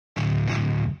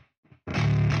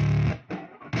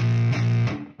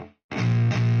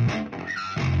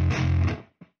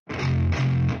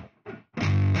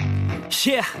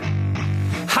Yeah,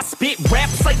 I spit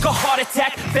raps like a heart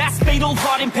attack, fast fatal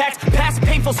heart impact, past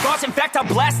painful scars. In fact, I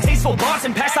blast tasteful bars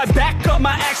and packs. I back up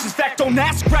my actions, fact don't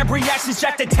ask, grab reactions,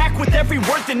 jacked attack with every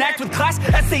word, then act with class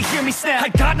as they hear me snap. I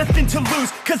got nothing to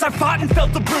lose, cause I fought and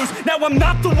felt the bruise. Now I'm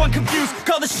not the one confused,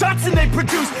 call the shots and they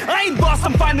produce. I ain't lost,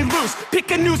 I'm finally loose, pick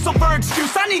a new silver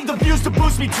excuse. I need the views to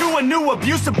boost me to a new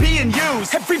abuse of being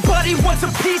used. Everybody wants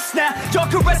a piece now, y'all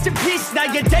can rest in peace now.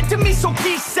 You're dead to me, so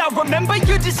peace out, remember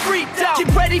you're discreet out. Get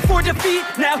ready for defeat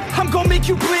now, I'm gonna make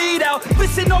you bleed out.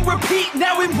 Listen on repeat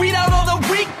now and read out all the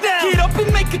weak now. Get up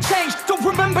and make a change, don't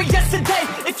remember yesterday.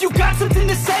 If you got something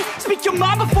to say, speak your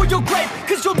mind before your grave,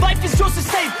 cause your life is yours to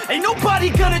save. Ain't nobody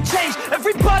gonna change,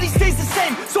 everybody stays the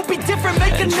same. So be different,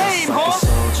 make a name, huh?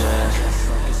 Soldier,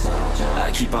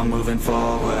 I keep on moving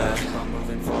forward,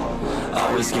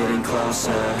 always getting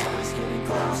closer.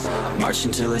 I march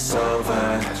until it's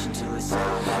over,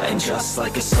 and just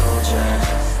like a soldier,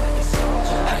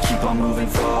 I keep on moving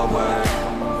forward,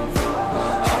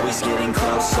 always getting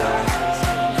closer.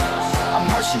 I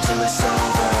march until it's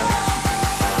over,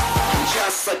 and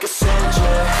just like a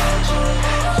soldier,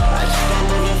 I keep on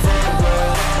moving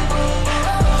forward,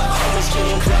 always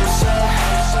getting closer.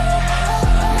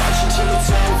 I march until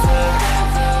it's over,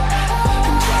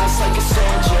 and just like a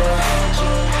soldier,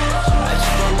 I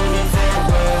keep on moving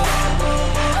forward,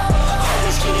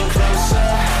 always getting closer.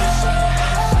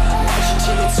 I march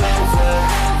until it's over.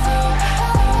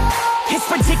 It's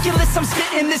ridiculous, I'm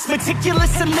spitting this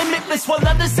meticulous and limitless, while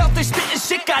others out there spitting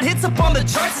shit got hits up on the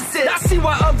charts and shit. I see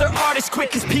why other artists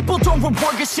quit, cause people don't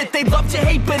reward good shit. They love to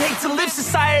hate but hate to live.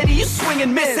 Society, you swing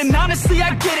and miss, and honestly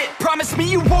I get it. Promise me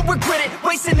you won't regret it,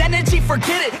 wasting energy,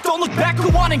 forget it. Don't look back, go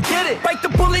on and get it. Bite the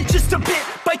bullet just a bit,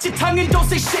 bite your tongue and don't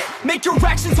say shit. Make your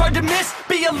actions hard to miss,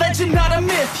 be a legend not a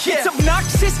myth. Yeah. It's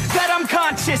obnoxious that I'm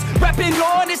conscious, rapping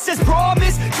honest as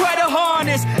promise. Try to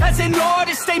harness, as an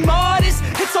artist, stay modest.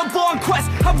 It's a long quest,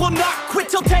 I will not quit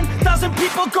till 10,000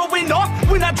 people going off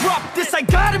when I drop this. I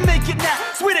gotta make it now,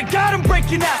 swear to God I'm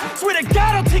breaking out. Swear to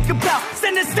God I'll take a bow,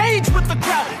 stand the stage with the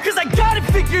crowd, cause I got it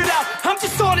figured out. I'm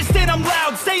just honest and I'm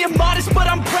loud, saying modest but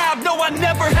I'm proud. No, I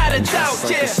never had a doubt, just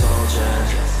like yeah. A soldier,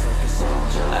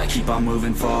 I keep on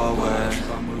moving forward,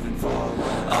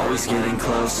 always getting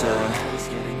closer.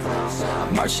 I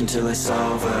march until it's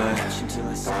over,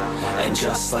 and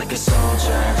just like a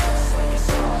soldier,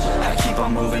 I keep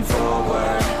on moving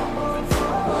forward,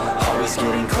 always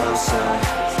getting closer.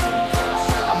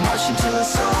 I march until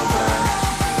it's over,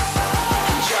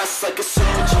 and just like a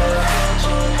soldier,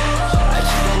 I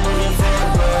keep on moving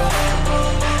forward,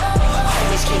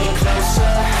 always getting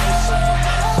closer.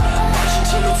 I march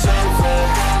until it's over,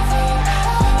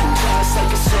 and just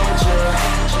like a soldier,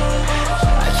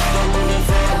 I keep on moving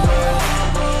forward,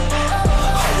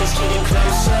 always getting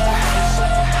closer.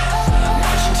 I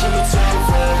march until it's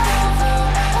over,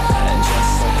 and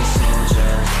just like a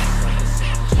soldier,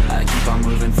 I keep on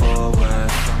moving forward,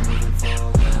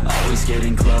 always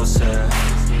getting closer.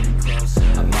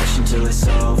 I march until it's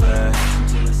over,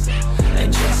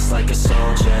 and just like a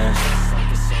soldier,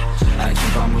 I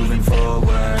keep on moving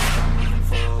forward,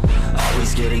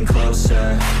 always getting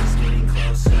closer.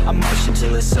 I march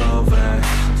until it's over.